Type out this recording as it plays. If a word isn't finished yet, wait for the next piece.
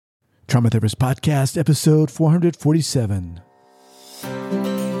Trauma Therapist Podcast, episode 447.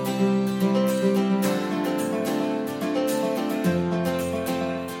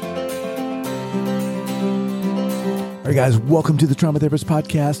 All right, guys, welcome to the Trauma Therapist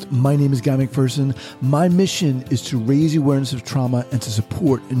Podcast. My name is Guy McPherson. My mission is to raise awareness of trauma and to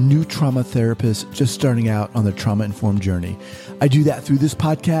support new trauma therapists just starting out on their trauma-informed journey. I do that through this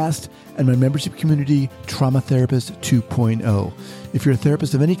podcast and my membership community, Trauma Therapist 2.0. If you're a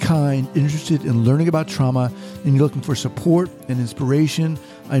therapist of any kind, interested in learning about trauma, and you're looking for support and inspiration,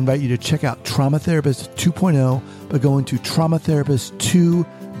 I invite you to check out Trauma Therapist 2.0 by going to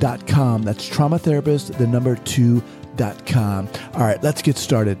traumatherapist2.com. That's traumatherapist, the number 2.com. All right, let's get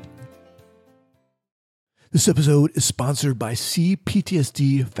started. This episode is sponsored by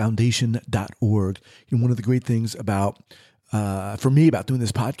cptsdfoundation.org. And one of the great things about, for me, about doing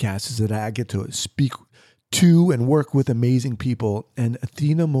this podcast is that I get to speak to and work with amazing people. And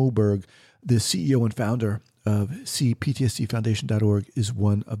Athena Moberg, the CEO and founder of cptsdfoundation.org, is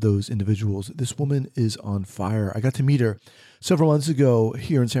one of those individuals. This woman is on fire. I got to meet her several months ago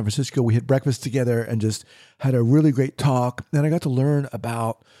here in San Francisco. We had breakfast together and just had a really great talk. And I got to learn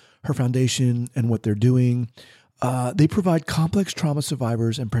about her foundation and what they're doing. They provide complex trauma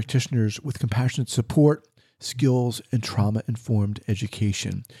survivors and practitioners with compassionate support, skills, and trauma-informed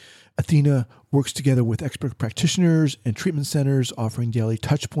education. Athena works together with expert practitioners and treatment centers, offering daily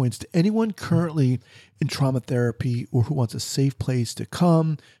touch points to anyone currently in trauma therapy or who wants a safe place to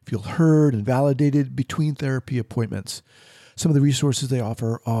come, feel heard and validated between therapy appointments. Some of the resources they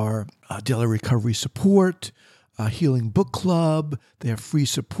offer are daily recovery support, a healing book club. They have free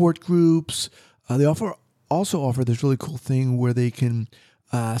support groups. They also offer this really cool thing where they can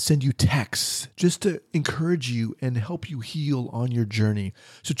send you texts just to encourage you and help you heal on your journey.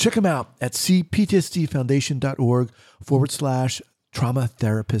 So check them out at cptsdfoundation.org/trauma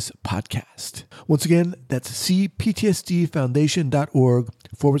therapist podcast. Once again, that's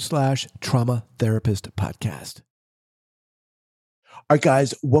cptsdfoundation.org/trauma therapist podcast. All right,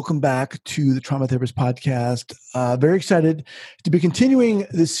 guys, welcome back to the Trauma Therapist Podcast. Very excited to be continuing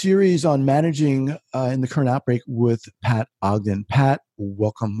this series on managing in the current outbreak with Pat Ogden. Pat,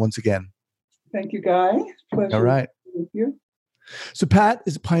 welcome once again. Thank you, Guy. Pleasure. All right. With you. So Pat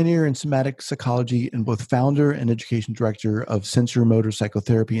is a pioneer in somatic psychology and both founder and education director of Sensorimotor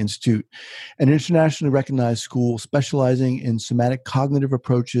Psychotherapy Institute, an internationally recognized school specializing in somatic cognitive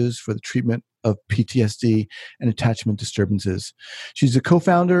approaches for the treatment of PTSD and attachment disturbances. She's a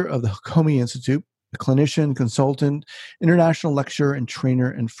co-founder of the Hakomi Institute, a clinician, consultant, international lecturer and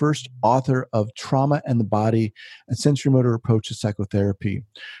trainer, and first author of Trauma and the Body, a Sensorimotor Approach to Psychotherapy.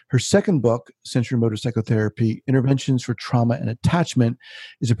 Her second book, Sensorimotor Psychotherapy, Interventions for Trauma and Attachment,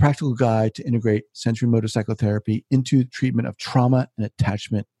 is a practical guide to integrate sensorimotor psychotherapy into treatment of trauma and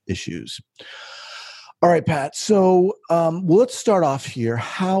attachment issues. All right, Pat. So, let's start off here.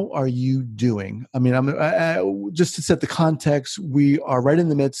 How are you doing? I mean, just to set the context, we are right in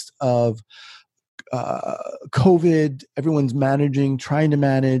the midst of COVID. Everyone's trying to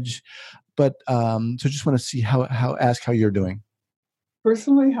manage, but so just want to see ask how you're doing.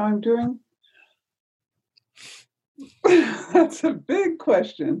 Personally, how I'm doing? That's a big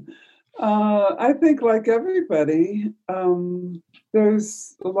question. I think, like everybody,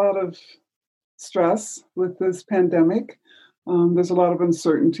 there's a lot of stress with this pandemic. There's a lot of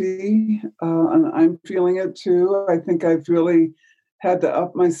uncertainty, and I'm feeling it too. I think I've really had to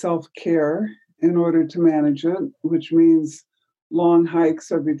up my self-care in order to manage it, which means long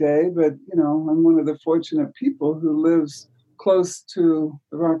hikes every day. But, I'm one of the fortunate people who lives close to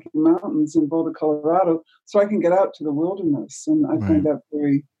the Rocky Mountains in Boulder, Colorado, so I can get out to the wilderness, and I find that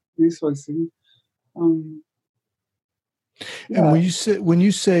very resourcing. And when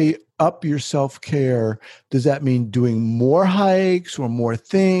you say up your self-care, does that mean doing more hikes or more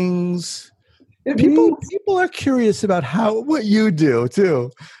things? People are curious about what you do too.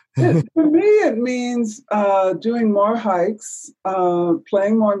 For me, it means doing more hikes,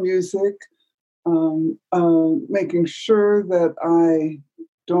 playing more music, making sure that I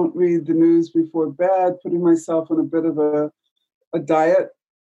don't read the news before bed, putting myself on a bit of a diet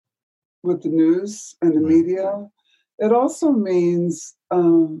with the news and the media. It also means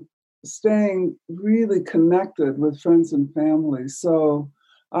staying really connected with friends and family. So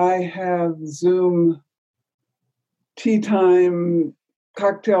I have Zoom tea time,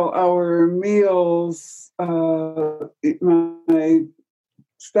 cocktail hour, meals. My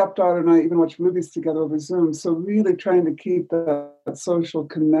stepdaughter and I even watch movies together over Zoom. So really trying to keep that social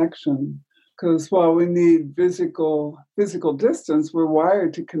connection. Because while we need physical distance, we're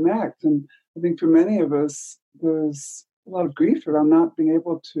wired to connect. And I think for many of us, there's a lot of grief around not being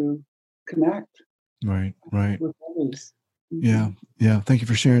able to connect Right. Right. with others. Yeah. Yeah. Thank you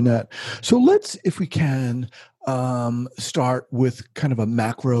for sharing that. So let's, if we can, start with kind of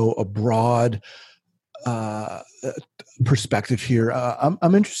a broad uh, perspective here.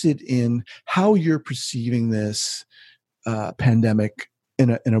 I'm interested in how you're perceiving this pandemic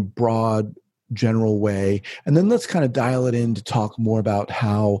in a broad, general way, and then let's kind of dial it in to talk more about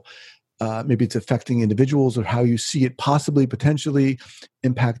how maybe it's affecting individuals, or how you see it possibly, potentially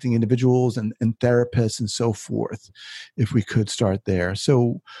impacting individuals and therapists and so forth. If we could start there.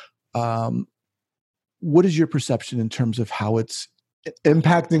 So, um, what is your perception in terms of how it's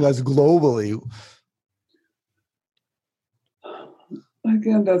impacting us globally?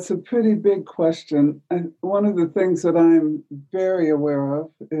 Again, that's a pretty big question. And one of the things that I'm very aware of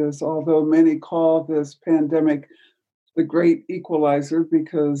is, although many call this pandemic the great equalizer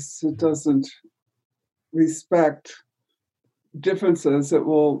because it doesn't respect differences, it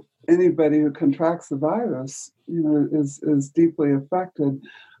will, anybody who contracts the virus, is deeply affected.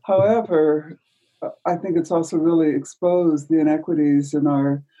 However, I think it's also really exposed the inequities in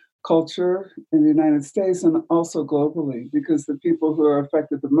our culture in the United States and also globally, because the people who are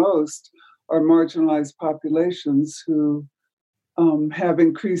affected the most are marginalized populations who have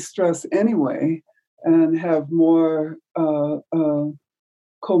increased stress anyway and have more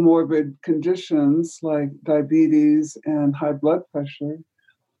comorbid conditions like diabetes and high blood pressure,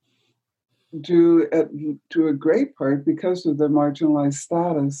 due to a great part because of their marginalized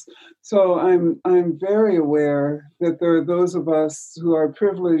status. So I'm very aware that there are those of us who are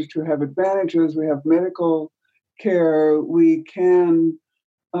privileged, who have advantages. We have medical care. We can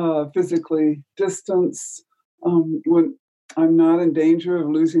physically distance. When I'm not in danger of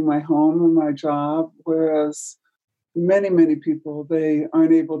losing my home and my job, whereas many people, they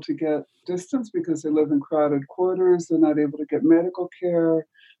aren't able to get distance because they live in crowded quarters. They're not able to get medical care.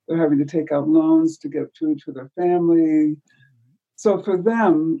 They're having to take out loans to get food for their family. So for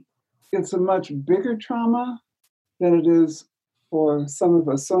them, it's a much bigger trauma than it is for some of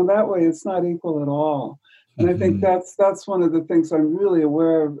us. So in that way, it's not equal at all. And I think that's one of the things I'm really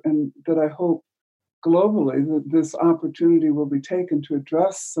aware of, and that I hope globally that this opportunity will be taken to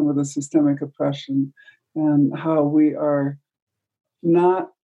address some of the systemic oppression and how we are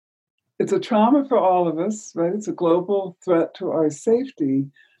not, it's a trauma for all of us, right? It's a global threat to our safety.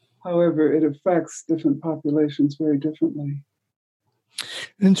 However, it affects different populations very differently.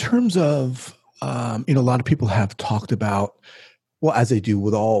 In terms of, a lot of people have talked about, well, as they do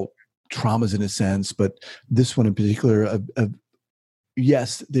with all traumas in a sense, but this one in particular,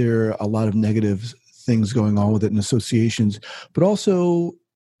 yes, there are a lot of negative things going on with it and associations, but also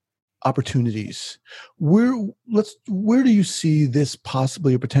opportunities. Where do you see this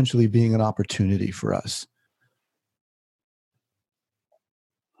possibly or potentially being an opportunity for us?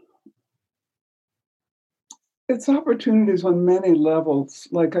 It's opportunities on many levels.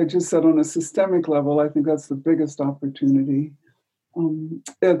 Like I just said, on a systemic level, I think that's the biggest opportunity.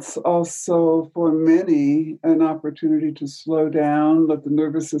 It's also for many an opportunity to slow down, let the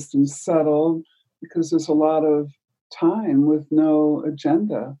nervous system settle, because there's a lot of time with no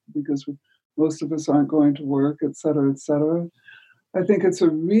agenda, because most of us aren't going to work, et cetera, et cetera. I think it's a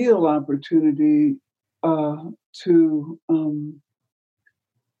real opportunity to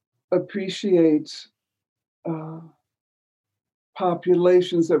appreciate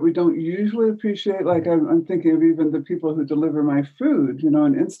populations that we don't usually appreciate. Like I'm thinking of even the people who deliver my food,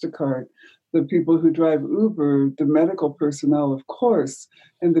 on Instacart, the people who drive Uber, the medical personnel, of course,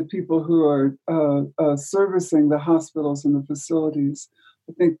 and the people who are servicing the hospitals and the facilities.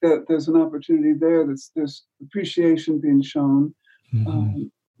 I think that there's an opportunity there. There's appreciation being shown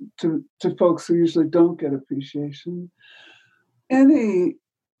to folks who usually don't get appreciation. Any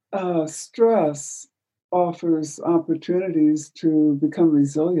stress offers opportunities to become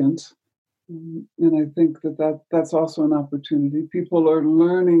resilient. And I think that's also an opportunity. People are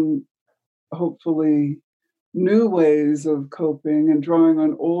learning, hopefully, new ways of coping and drawing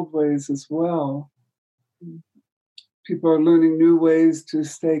on old ways as well. People are learning new ways to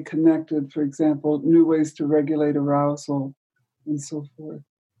stay connected, for example, new ways to regulate arousal and so forth.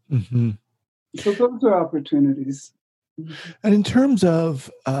 So those are opportunities. And in terms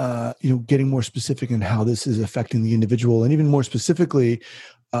of getting more specific in how this is affecting the individual, and even more specifically,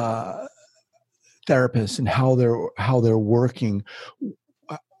 therapists and how they're working,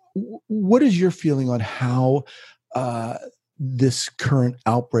 what is your feeling on how this current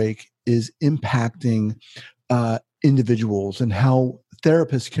outbreak is impacting individuals and how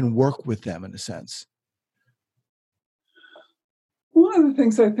therapists can work with them in a sense? One of the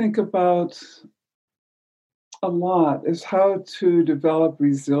things I think about a lot is how to develop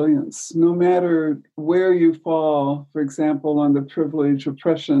resilience, no matter where you fall, for example, on the privilege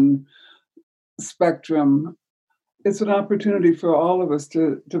oppression spectrum. It's an opportunity for all of us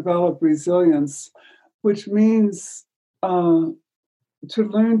to develop resilience, which means to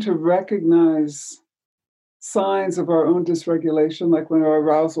learn to recognize signs of our own dysregulation, like when our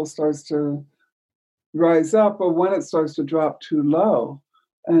arousal starts to rise up or when it starts to drop too low,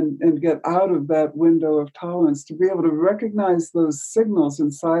 and get out of that window of tolerance, to be able to recognize those signals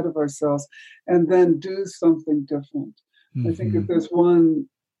inside of ourselves and then do something different. I think if there's one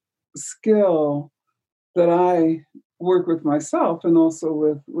skill that I work with myself and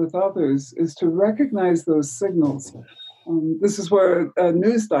also with others, is to recognize those signals. This is where a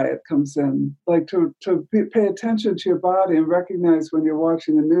news diet comes in, like to pay attention to your body and recognize when you're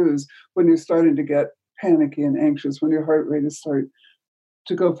watching the news, when you're starting to get panicky and anxious, when your heart rate is starting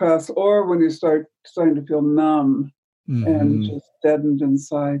to go fast, or when you starting to feel numb and just deadened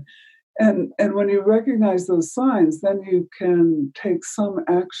inside. And when you recognize those signs, then you can take some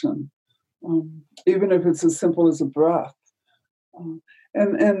action, even if it's as simple as a breath.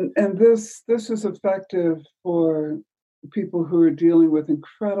 And this is effective for people who are dealing with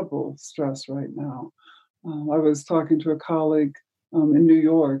incredible stress right now. I was talking to a colleague in New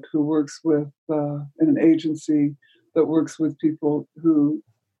York who works with in an agency that works with people who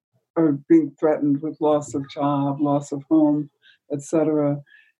are being threatened with loss of job, loss of home, etc.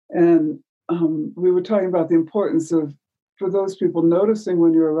 And we were talking about the importance of, for those people, noticing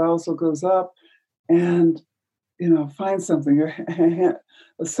when your arousal goes up, and find something,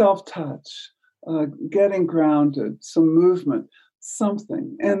 a self-touch, getting grounded, some movement,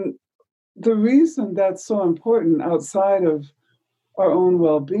 something. And the reason that's so important outside of our own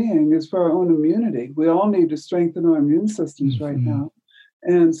well-being is for our own immunity. We all need to strengthen our immune systems right now.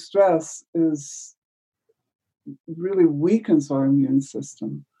 And stress really weakens our immune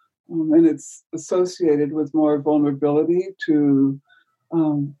system. And it's associated with more vulnerability to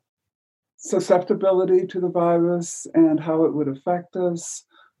susceptibility to the virus and how it would affect us.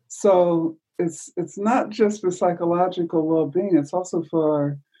 So it's not just for psychological well-being, it's also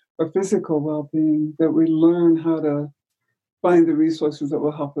for our physical well-being, that we learn how to find the resources that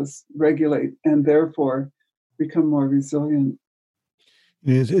will help us regulate and therefore become more resilient.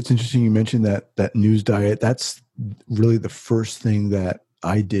 It's interesting you mentioned that news diet. That's really the first thing that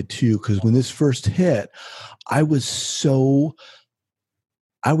I did too, because when this first hit, I was so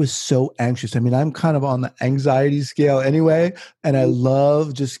anxious. I mean, I'm kind of on the anxiety scale anyway, and I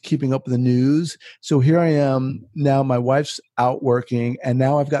love just keeping up with the news. So here I am now, my wife's out working, and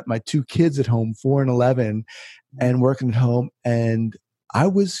now I've got my two kids at home, 4 and 11, and working at home. And I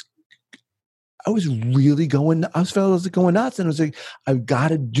was really going nuts, and I was like, I've got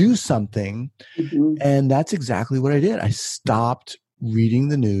to do something. And that's exactly what I did. I stopped reading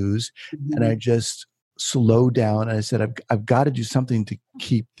the news and I just slowed down. And I said, I've got to do something to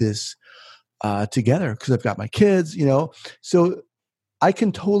keep this together, because I've got my kids, so I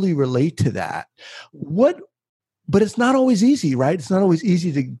can totally relate to that. But it's not always easy, right? It's not always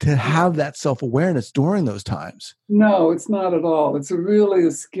easy to have that self-awareness during those times. No, it's not at all. It's really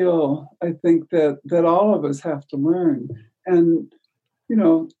a skill, I think, that all of us have to learn. And,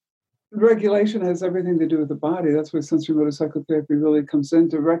 regulation has everything to do with the body. That's where sensory-motor psychotherapy really comes in,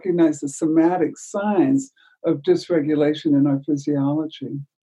 to recognize the somatic signs of dysregulation in our physiology.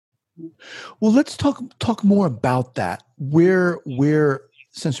 Well, let's talk more about that. Where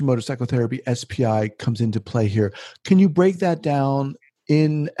sensory-motor psychotherapy, SPI, comes into play here. Can you break that down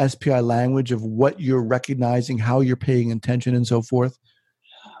in SPI language of what you're recognizing, how you're paying attention, and so forth?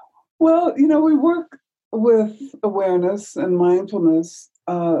 Well, we work with awareness and mindfulness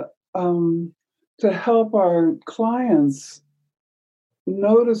to help our clients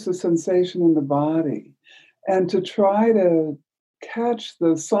notice the sensation in the body and to try to catch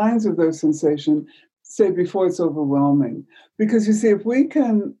the signs of their sensation, say, before it's overwhelming. Because you see, if we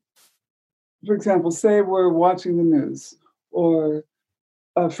can, for example, say we're watching the news, or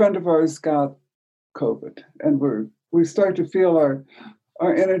a friend of ours got COVID, and we start to feel our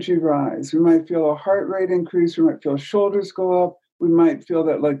energy rise. We might feel our heart rate increase. We might feel shoulders go up. We might feel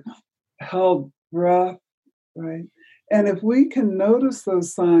that held breath, right? And if we can notice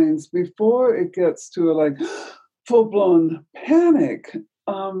those signs before it gets to a full-blown panic,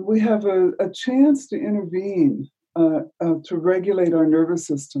 we have a chance to intervene, to regulate our nervous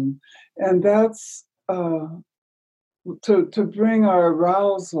system. And that's to bring our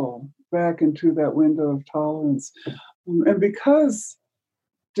arousal back into that window of tolerance. And because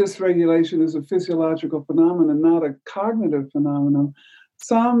dysregulation is a physiological phenomenon, not a cognitive phenomenon,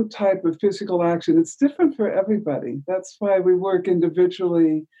 some type of physical action. It's different for everybody. That's why we work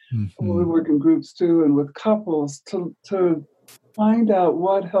individually. We work in groups too, and with couples to find out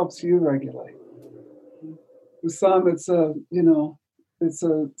what helps you regulate. For some, it's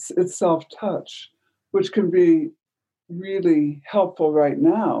it's self-touch, which can be really helpful right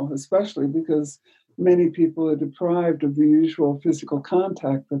now, especially because many people are deprived of the usual physical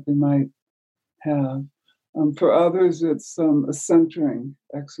contact that they might have. For others, it's a centering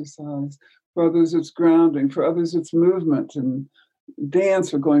exercise. For others, it's grounding. For others, it's movement and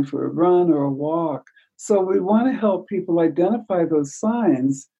dance or going for a run or a walk. So we want to help people identify those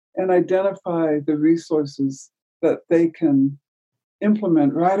signs and identify the resources that they can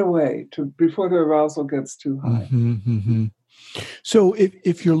implement right away before their arousal gets too high. So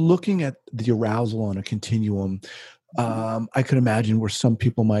if you're looking at the arousal on a continuum, I could imagine where some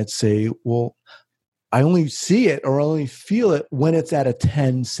people might say, well, I only see it or only feel it when it's at a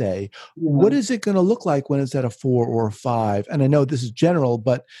 10, say. Yeah. What is it going to look like when it's at a 4 or a 5? And I know this is general,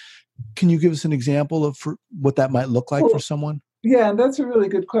 but can you give us an example of what that might look like for someone? Yeah, and that's a really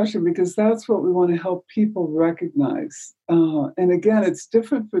good question, because that's what we want to help people recognize. And again, it's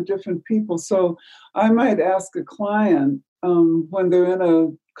different for different people. So I might ask a client when they're in a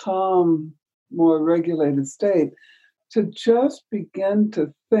calm, more regulated state to just begin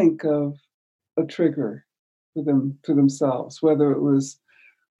to think of a trigger for themselves, whether it was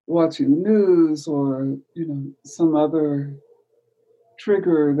watching the news or some other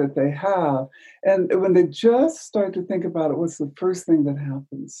trigger that they have. And when they just start to think about it, what's the first thing that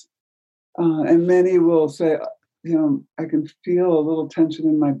happens? And many will say, I can feel a little tension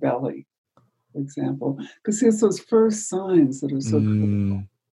in my belly, for example, because it's those first signs that are so critical.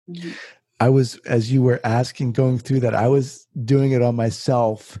 I was, as you were asking, going through that, I was doing it on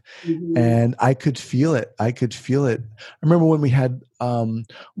myself, and I could feel it. I remember when we had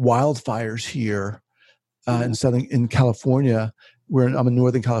wildfires here in California. I'm in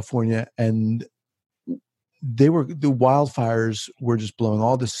Northern California, and the wildfires were just blowing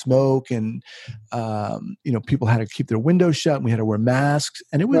all the smoke, and people had to keep their windows shut, and we had to wear masks,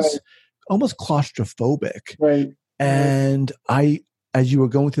 and it was almost claustrophobic. Right. And as you were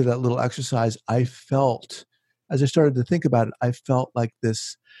going through that little exercise, I felt, as I started to think about it, I felt like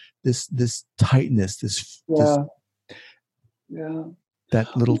this tightness, that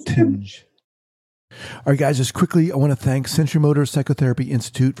little tinge. All right, guys, just quickly, I want to thank Sensorimotor Psychotherapy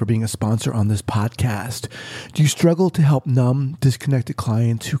Institute for being a sponsor on this podcast. Do you struggle to help numb, disconnected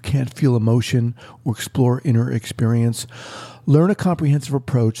clients who can't feel emotion or explore inner experience? Learn a comprehensive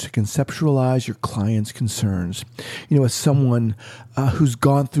approach to conceptualize your client's concerns. As someone who's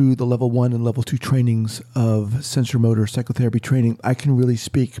gone through the level 1 and level 2 trainings of sensorimotor psychotherapy training, I can really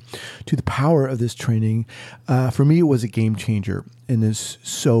speak to the power of this training. For me, it was a game changer and is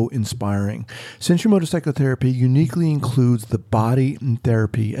so inspiring. Sensorimotor psychotherapy uniquely includes the body in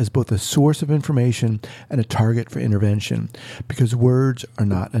therapy as both a source of information and a target for intervention, because words are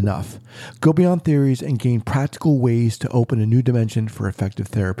not enough. Go beyond theories and gain practical ways to open a new dimension for effective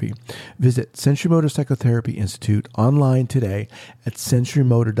therapy. Visit Sensorimotor Psychotherapy Institute online today at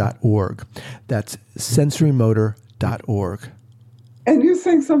sensorimotor.org. That's sensorimotor.org. And you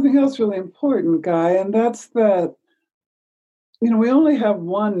think something else really important, Guy, and that's that, we only have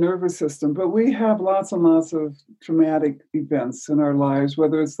one nervous system, but we have lots and lots of traumatic events in our lives,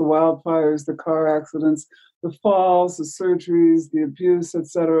 whether it's the wildfires, the car accidents, the falls, the surgeries, the abuse,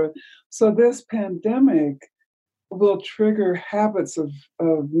 etc. So this pandemic will trigger habits of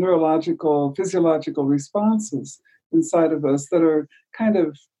neurological, physiological responses inside of us that are kind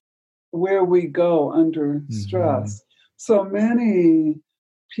of where we go under stress. So many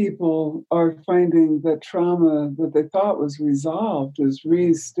people are finding that trauma that they thought was resolved is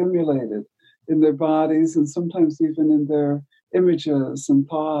re-stimulated in their bodies and sometimes even in their images and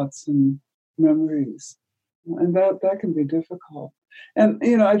thoughts and memories. And that can be difficult. And,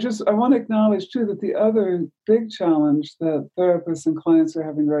 I want to acknowledge, too, that the other big challenge that therapists and clients are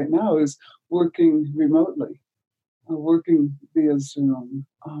having right now is working remotely, working via Zoom.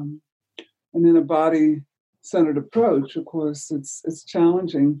 And in a body-centered approach, of course, it's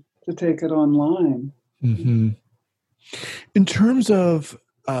challenging to take it online. In terms of,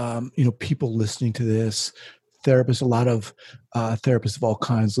 people listening to this, therapists, a lot of therapists of all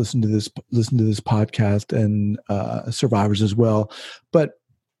kinds listen to this podcast, and survivors as well. But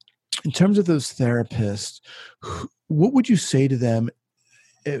in terms of those therapists, what would you say to them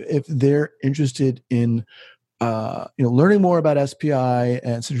if they're interested in learning more about SPI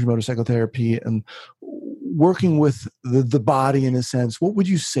and sensorimotor psychotherapy? And working with the body in a sense, what would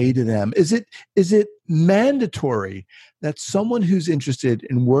you say to them? Is it mandatory that someone who's interested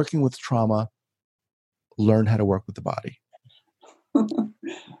in working with trauma learn how to work with the body?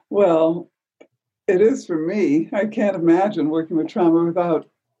 Well, it is for me. I can't imagine working with trauma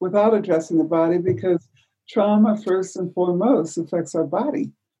without addressing the body, because trauma, first and foremost, affects our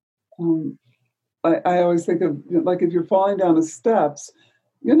body. I always think of, like, if you're falling down the steps,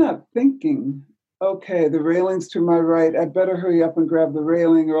 you're not thinking, okay, the railing's to my right, I better hurry up and grab the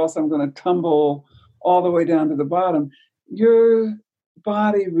railing or else I'm going to tumble all the way down to the bottom. Your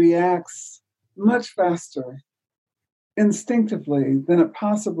body reacts much faster instinctively than it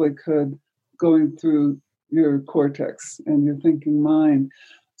possibly could going through your cortex and your thinking mind.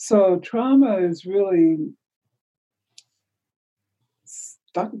 So trauma is really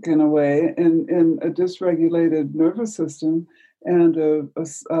stuck in a way in a dysregulated nervous system and a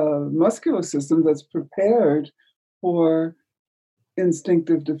muscular system that's prepared for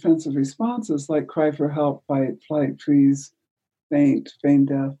instinctive defensive responses like cry for help, fight, flight, freeze, faint, feign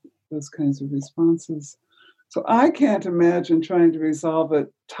death, those kinds of responses. So I can't imagine trying to resolve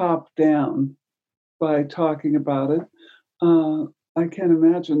it top down by talking about it. I can't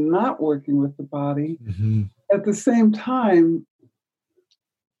imagine not working with the body. Mm-hmm. At the same time,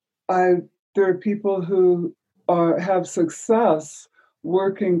 there are people who have success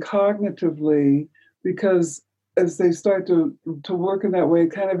working cognitively, because as they start to work in that way,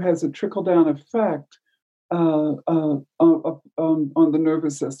 it kind of has a trickle-down effect on the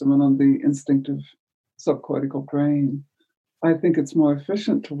nervous system and on the instinctive subcortical brain. I think it's more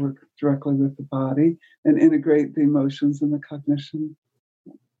efficient to work directly with the body and integrate the emotions and the cognition.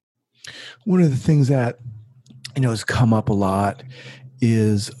 One of the things that has come up a lot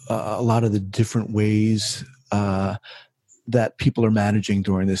is a lot of the different ways that people are managing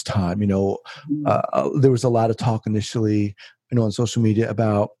during this time. There was a lot of talk initially, on social media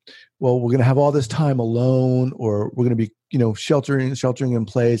about, well, we're going to have all this time alone, or we're going to be, sheltering in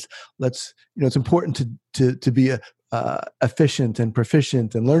place. Let's, it's important to be efficient and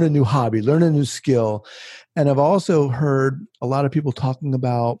proficient and learn a new hobby, learn a new skill. And I've also heard a lot of people talking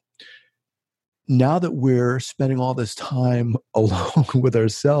about, now that we're spending all this time alone with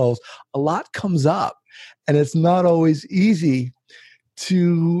ourselves, a lot comes up, and it's not always easy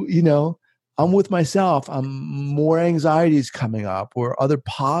to, I'm with myself. More anxieties coming up, or other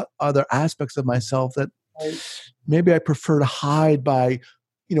aspects of myself that maybe I prefer to hide by,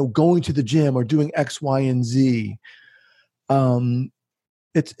 going to the gym or doing X, Y, and Z.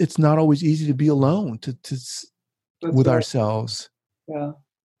 It's not always easy to be alone with ourselves. Yeah,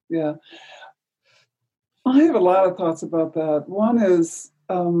 yeah. I have a lot of thoughts about that. One is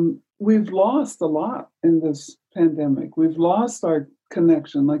we've lost a lot in this pandemic. We've lost our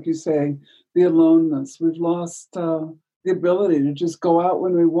connection, like you say, the aloneness. We've lost the ability to just go out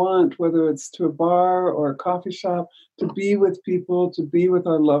when we want, whether it's to a bar or a coffee shop, to be with people, to be with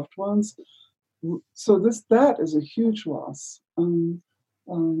our loved ones. So that is a huge loss. And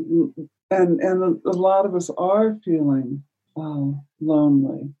a lot of us are feeling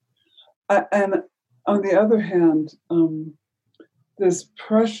lonely. And on the other hand, this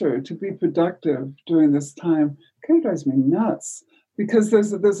pressure to be productive during this time kind of drives me nuts, because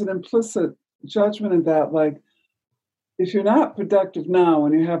there's an implicit judgment in that, like, if you're not productive now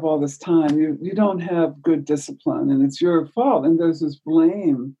when you have all this time, you don't have good discipline and it's your fault, and there's this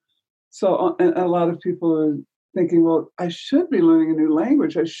blame. So and a lot of people are thinking, well, I should be learning a new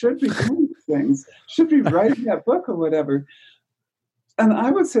language, I should be doing things, should be writing that book or whatever. And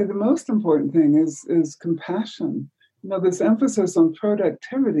I would say the most important thing is compassion. This emphasis on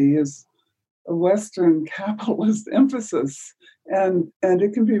productivity is a Western capitalist emphasis, and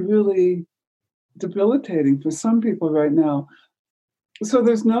it can be really debilitating for some people right now. So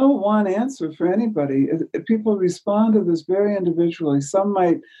there's no one answer for anybody. People respond to this very individually. Some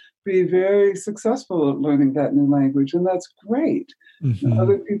might be very successful at learning that new language, and that's great. Mm-hmm.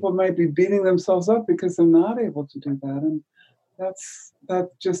 Other people might be beating themselves up because they're not able to do that, and that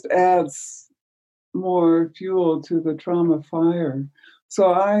just adds more fuel to the trauma fire.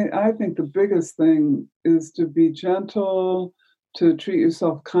 So I think the biggest thing is to be gentle, to treat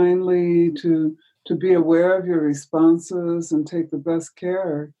yourself kindly, to be aware of your responses and take the best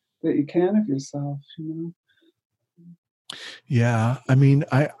care that you can of yourself, Yeah, I mean,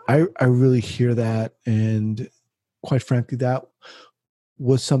 I really hear that, and quite frankly, that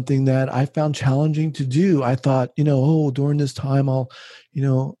was something that I found challenging to do. I thought, during this time, I'll,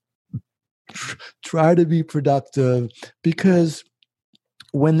 try to be productive, because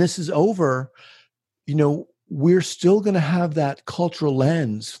when this is over, we're still going to have that cultural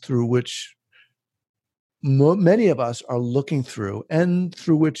lens through which many of us are looking through, and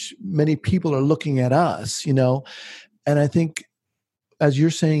through which many people are looking at us, and I think, as you're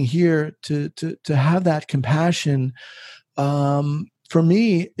saying here, to have that compassion, for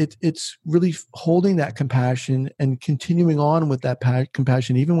me, it's really holding that compassion and continuing on with that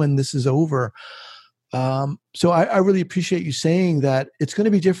compassion, even when this is over. So I really appreciate you saying that it's going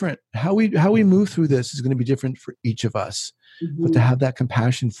to be different. How we move through this is going to be different for each of us, but to have that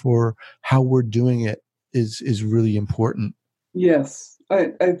compassion for how we're doing it is really important. Yes,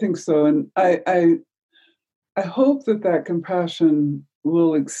 I think so. And I hope that compassion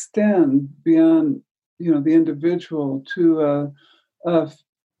will extend beyond, the individual to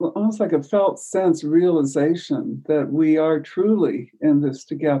almost like a felt sense realization that we are truly in this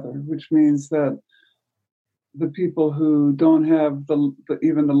together, which means that the people who don't have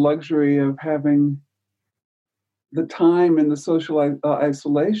even the luxury of having the time and the social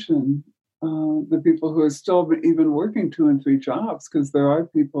isolation, the people who are still even working 2 and 3 jobs, because there are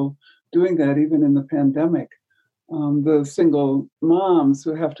people doing that even in the pandemic. The single moms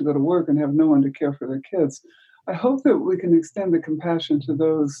who have to go to work and have no one to care for their kids. I hope that we can extend the compassion to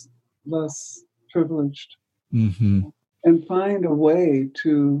those less privileged, and find a way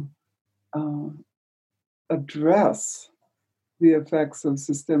to address the effects of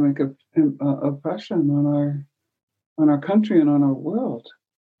systemic oppression on our country and on our world.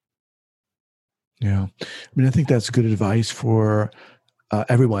 Yeah, I mean, I think that's good advice for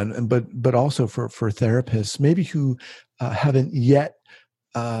everyone, but also for therapists, maybe who haven't yet,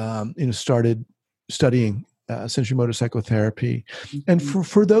 started studying sensory-motor psychotherapy, and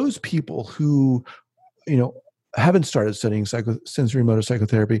for those people who, haven't started studying sensory-motor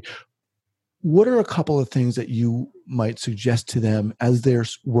psychotherapy. What are a couple of things that you might suggest to them as they're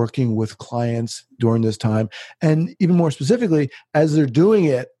working with clients during this time, and even more specifically, as they're doing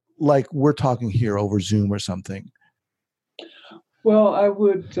it like we're talking here over Zoom or something? Well, I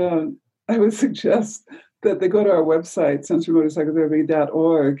would suggest that they go to our website,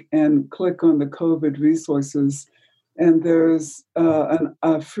 sensorymotorpsychotherapy.org, and click on the COVID resources. And there's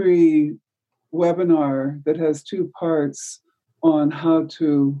a free webinar that has 2 parts on how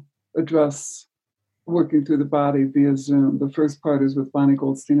to address working through the body via Zoom. The first part is with Bonnie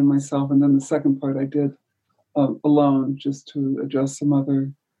Goldstein and myself, and then the second part I did alone, just to address some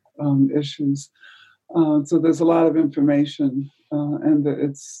other issues. So there's a lot of information, and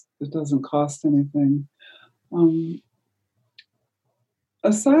it doesn't cost anything.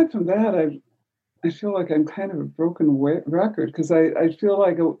 Aside from that, I feel like I'm kind of a broken record, because I feel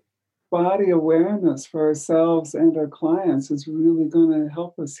like a body awareness for ourselves and our clients is really going to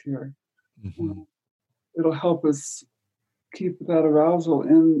help us here. It'll help us keep that arousal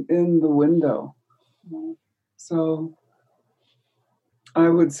in the window. So I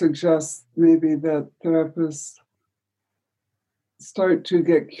would suggest maybe that therapists start to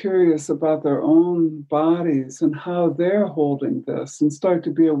get curious about their own bodies and how they're holding this, and start to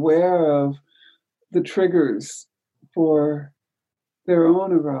be aware of the triggers for their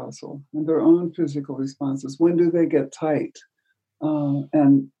own arousal and their own physical responses. When do they get tight?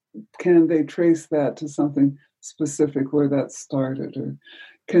 And can they trace that to something specific where that started? Or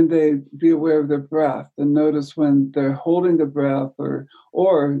can they be aware of their breath and notice when they're holding the breath or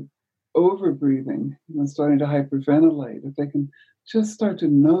over breathing, starting to hyperventilate? If they can just start to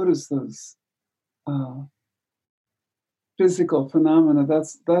notice those physical phenomena,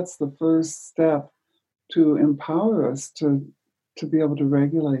 that's the first step to empower us to be able to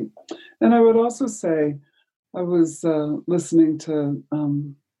regulate. And I would also say, I was listening to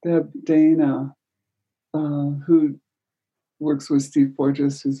Deb Dana, who works with Steve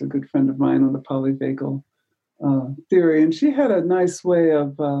Porges, who's a good friend of mine, on the polyvagal theory, and she had a nice way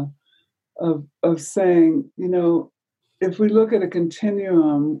of saying, if we look at a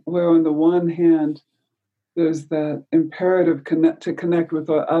continuum where on the one hand there's that imperative to connect with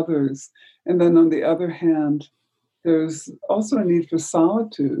our others, and then on the other hand there's also a need for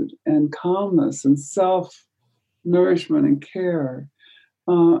solitude and calmness and self-nourishment and care,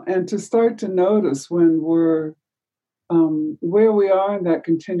 and to start to notice when we're where we are in that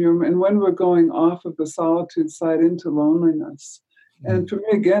continuum, and when we're going off of the solitude side into loneliness. And for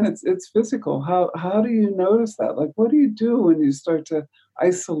me, again, it's physical. How do you notice that? Like, what do you do when you start to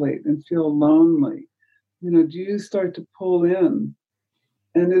isolate and feel lonely? Do you start to pull in?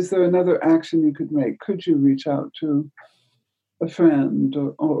 And is there another action you could make? Could you reach out to a friend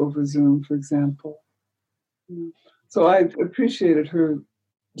or over Zoom, for example? So I appreciated her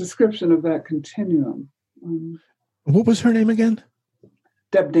description of that continuum. What was her name again?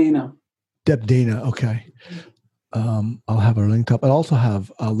 Deb Dana. Deb Dana. Okay. I'll have her linked up. I'll also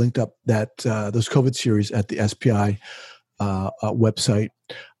have linked up that those COVID series at the SPI website.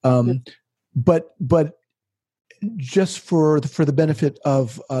 But just for the benefit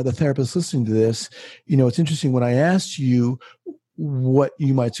of the therapist listening to this, it's interesting when I asked you what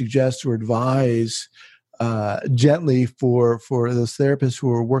you might suggest or advise gently for those therapists who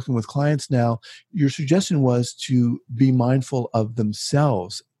are working with clients now, your suggestion was to be mindful of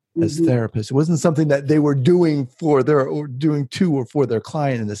themselves as therapists. It wasn't something that they were doing for their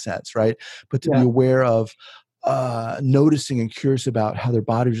client in a sense, right? But to be aware of noticing and curious about how their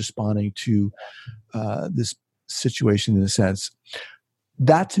body's responding to this situation in a sense.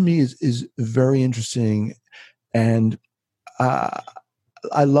 That to me is very interesting. And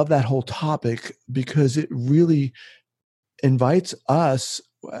I love that whole topic because it really invites us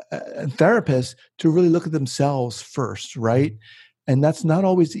therapists to really look at themselves first, right? And that's not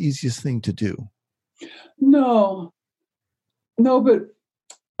always the easiest thing to do. No, but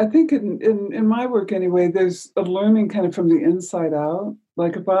I think in my work anyway, there's a learning kind of from the inside out.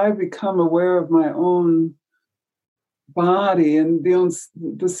 Like if I become aware of my own body and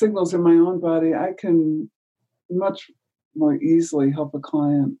the signals in my own body, I can much more easily help a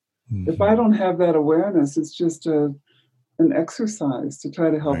client. If I don't have that awareness, it's just an exercise to try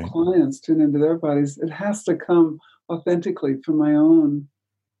to help clients tune into their bodies. It has to come authentically from my own,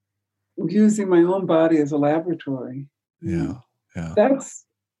 using my own body as a laboratory. Yeah. That's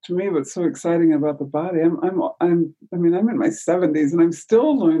to me what's so exciting about the body. I'm in my 70s and I'm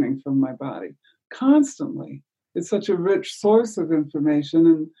still learning from my body constantly. It's such a rich source of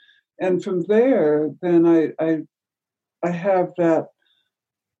information, and from there, then I have that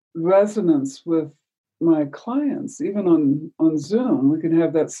resonance with my clients. Even on Zoom, we can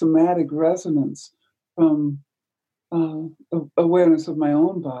have that somatic resonance from awareness of my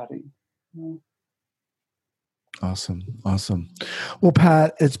own body. Awesome. Well,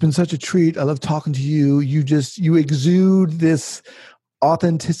 Pat, it's been such a treat. I love talking to you. You exude this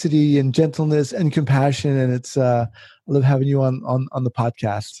authenticity and gentleness and compassion, and I love having you on the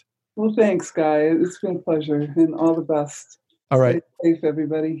podcast. Well, thanks, Guy. It's been a pleasure, and all the best. All right. Stay safe,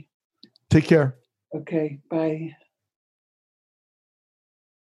 everybody. Take care. Okay, bye.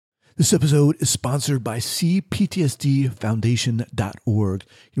 This episode is sponsored by CPTSDFoundation.org.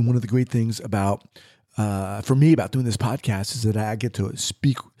 One of the great things about for me about doing this podcast is that I get to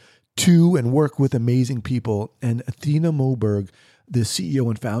speak to and work with amazing people. And Athena Moberg, the CEO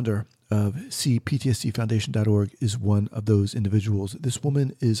and founder of CPTSDFoundation.org, is one of those individuals. This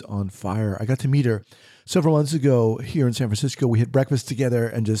woman is on fire. I got to meet her several months ago here in San Francisco. We had breakfast together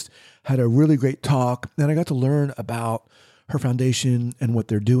and just had a really great talk. And I got to learn about her foundation and what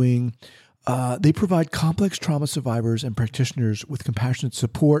they're doing. They provide complex trauma survivors and practitioners with compassionate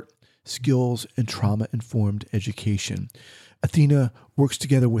support, skills, and trauma-informed education. Athena works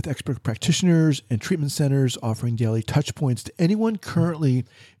together with expert practitioners and treatment centers, offering daily touch points to anyone currently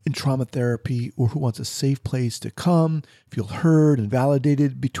in trauma therapy or who wants a safe place to come, feel heard and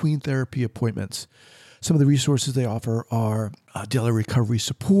validated between therapy appointments. Some of the resources they offer are daily recovery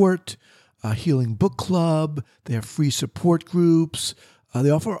support, a healing book club. They have free support groups.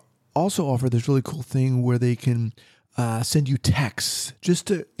 They also offer this really cool thing where they can send you texts just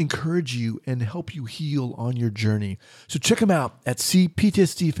to encourage you and help you heal on your journey. So check them out at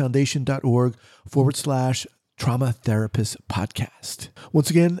cptsdfoundation.org/trauma therapist podcast. Once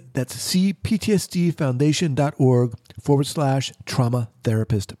again, that's cptsdfoundation.org/trauma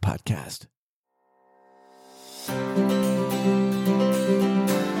therapist podcast.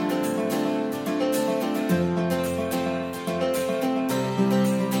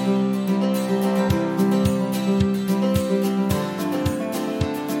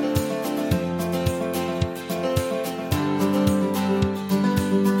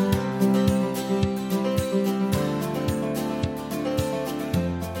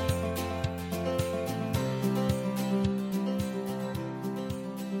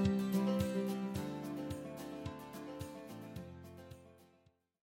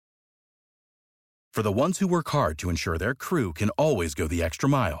 For the ones who work hard to ensure their crew can always go the extra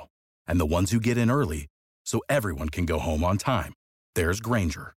mile, and the ones who get in early so everyone can go home on time, there's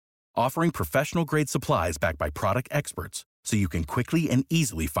Grainger, offering professional-grade supplies backed by product experts so you can quickly and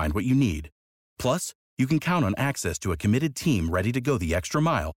easily find what you need. Plus, you can count on access to a committed team ready to go the extra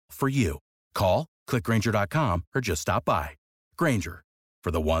mile for you. Call, click Grainger.com, or just stop by. Grainger,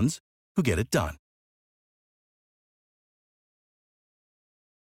 for the ones who get it done.